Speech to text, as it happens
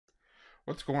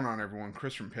What's going on, everyone?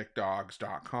 Chris from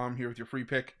Pickdawgz.com here with your free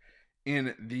pick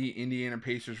in the Indiana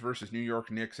Pacers versus New York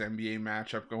Knicks NBA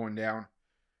matchup going down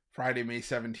Friday, May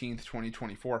 17th,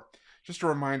 2024. Just a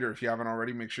reminder, if you haven't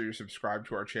already, make sure you're subscribed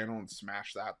to our channel and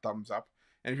smash that thumbs up.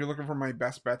 And if you're looking for my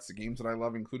best bets, the games that I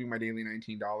love, including my daily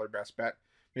 $19 best bet,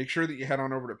 make sure that you head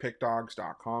on over to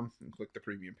Pickdawgz.com and click the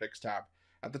Premium Picks tab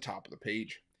at the top of the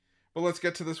page. But let's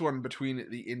get to this one between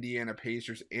the Indiana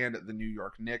Pacers and the New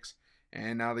York Knicks.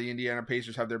 And now the Indiana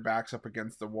Pacers have their backs up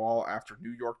against the wall after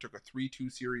New York took a 3-2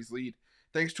 series lead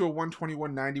thanks to a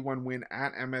 121-91 win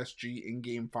at MSG in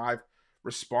Game 5,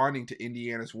 responding to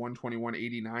Indiana's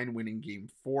 121-89 win in Game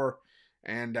 4.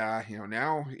 And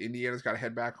now Indiana's got to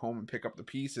head back home and pick up the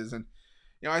pieces. And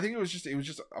I think it was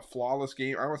just a flawless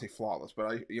game. I don't want to say flawless,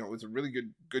 but it was a really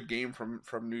good game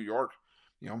from New York.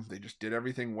 They just did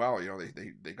everything well.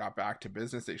 They got back to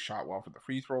business. They shot well from the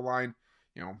free throw line.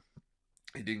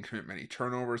 They didn't commit many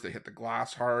turnovers. They hit the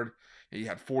glass hard. You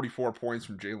had 44 points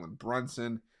from Jalen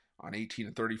Brunson on 18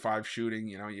 and 35 shooting.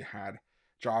 You had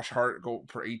Josh Hart go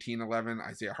for 18-11.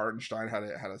 Isaiah Hartenstein had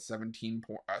a 17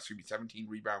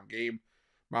 rebound game.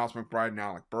 Miles McBride and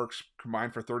Alec Burks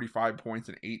combined for 35 points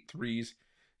and 8 threes.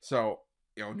 So,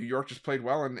 New York just played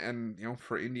well, and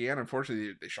for Indiana,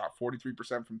 unfortunately, they shot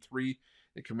 43% from three.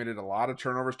 They committed a lot of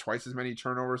turnovers, twice as many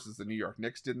turnovers as the New York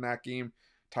Knicks did in that game.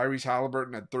 Tyrese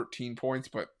Halliburton had 13 points,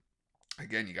 but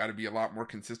again, you got to be a lot more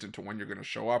consistent to when you're going to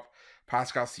show up.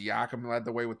 Pascal Siakam led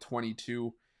the way with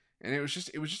 22, and it was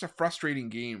just a frustrating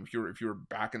game if you were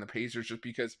back in the Pacers, just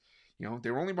because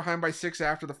they were only behind by 6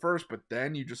 after the first, but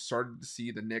then you just started to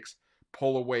see the Knicks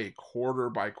pull away quarter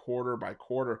by quarter by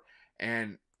quarter,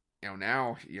 and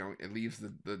now it leaves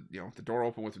the door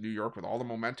open with New York with all the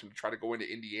momentum to try to go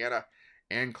into Indiana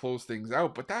and close things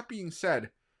out. But that being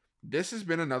said, this has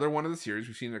been another one of the series.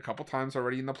 We've seen it a couple times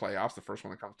already in the playoffs. The first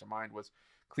one that comes to mind was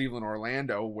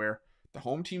Cleveland-Orlando, where the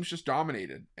home teams just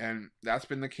dominated, and that's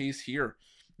been the case here.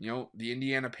 The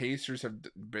Indiana Pacers have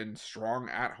been strong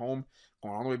at home,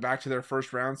 going all the way back to their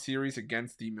first round series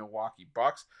against the Milwaukee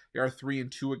Bucks. They are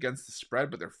 3-2 against the spread,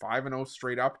 but they're 5-0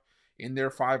 straight up in their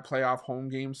 5 playoff home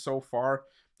games so far.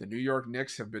 The New York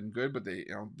Knicks have been good, but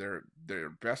their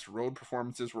best road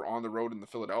performances were on the road in the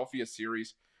Philadelphia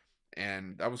series,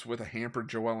 and that was with a hampered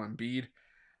Joel Embiid.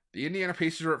 The Indiana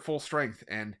Pacers are at full strength,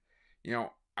 and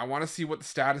I want to see what the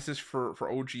status is for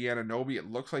OG Anunoby.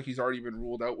 It looks like he's already been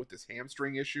ruled out with this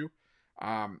hamstring issue,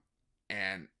 and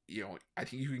I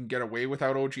think you can get away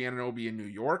without OG Anunoby in New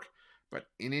York, but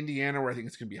in Indiana, where I think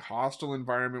it's going to be a hostile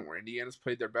environment, where Indiana's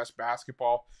played their best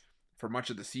basketball for much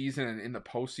of the season and in the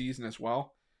postseason as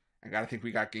well, I got to think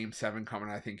we got Game 7 coming.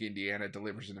 I think Indiana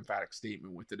delivers an emphatic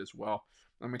statement with it as well.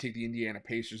 I'm going to take the Indiana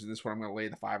Pacers in this one. I'm going to lay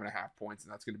the 5.5 points,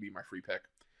 and that's going to be my free pick.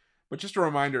 But just a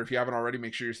reminder, if you haven't already,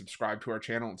 make sure you're subscribed to our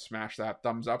channel and smash that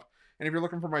thumbs up. And if you're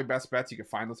looking for my best bets, you can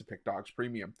find those at Pick Dawgz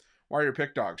Premium. While you're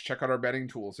Pick Dawgz, check out our betting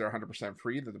tools. They're 100%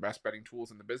 free. They're the best betting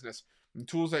tools in the business. And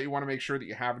tools that you want to make sure that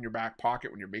you have in your back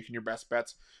pocket when you're making your best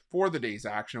bets for the day's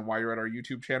action. And while you're at our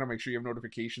YouTube channel, make sure you have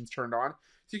notifications turned on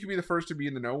so you can be the first to be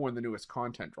in the know when the newest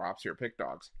content drops here at Pick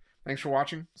Dawgz. Thanks for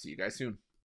watching. See you guys soon.